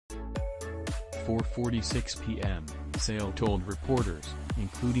4:46 p.m., Sale told reporters,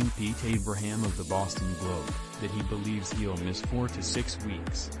 including Pete Abraham of the Boston Globe, that he believes he'll miss 4 to 6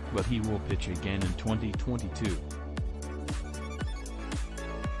 weeks, but he will pitch again in 2022.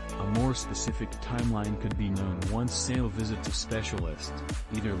 A more specific timeline could be known once Sale visits a specialist,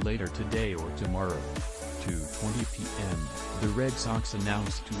 either later today or tomorrow. 2:20 p.m., the Red Sox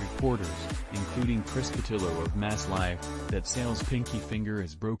announced to reporters, including Chris Cotillo of Mass Live, that Sale's pinky finger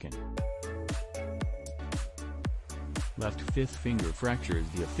is broken. Left fifth finger fracture is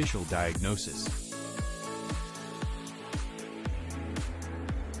the official diagnosis.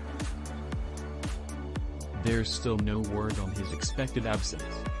 There's still no word on his expected absence.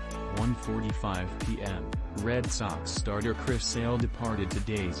 1:45 p.m., Red Sox starter Chris Sale departed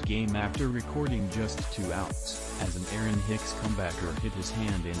today's game after recording just 2 outs, as an Aaron Hicks comebacker hit his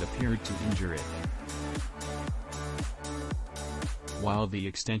hand and appeared to injure it. While the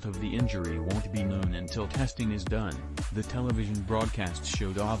extent of the injury won't be known until testing is done, the television broadcast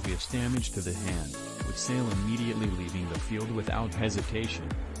showed obvious damage to the hand, with Sale immediately leaving the field without hesitation.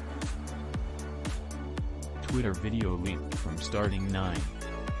 Twitter video leaked from Starting 9.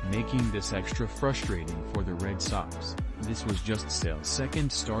 Making this extra frustrating for the Red Sox, this was just Sale's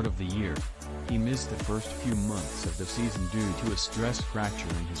second start of the year. He missed the first few months of the season due to a stress fracture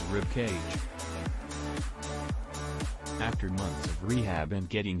in his rib cage. After months of rehab and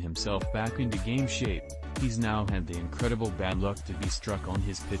getting himself back into game shape, he's now had the incredible bad luck to be struck on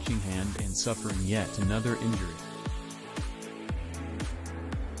his pitching hand and suffering yet another injury.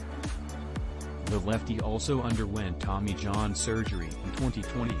 The lefty also underwent Tommy John surgery in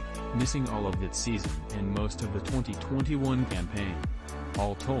 2020, missing all of that season and most of the 2021 campaign.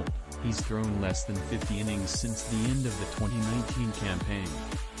 All told, he's thrown less than 50 innings since the end of the 2019 campaign.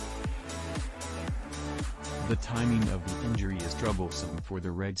 The timing of the injury is troublesome for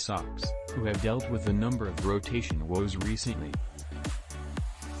the Red Sox, who have dealt with a number of rotation woes recently.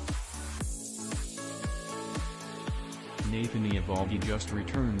 Nathan Eovaldi just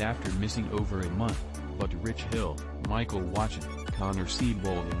returned after missing over a month, but Rich Hill, Michael Wacha, Connor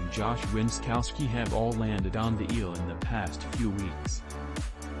Seabold and Josh Winskowski have all landed on the IL in the past few weeks.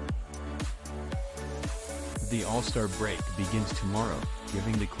 The All-Star break begins tomorrow,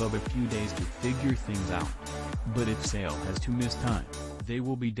 giving the club a few days to figure things out. But if Sale has to miss time, they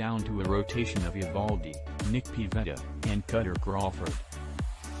will be down to a rotation of Eovaldi, Nick Pivetta, and Cutter Crawford.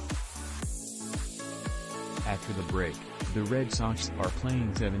 After the break, the Red Sox are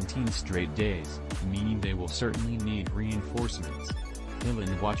playing 17 straight days, meaning they will certainly need reinforcements. Hill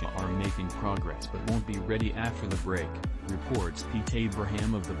and Wacha are making progress but won't be ready after the break, reports Pete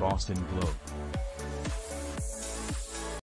Abraham of the Boston Globe.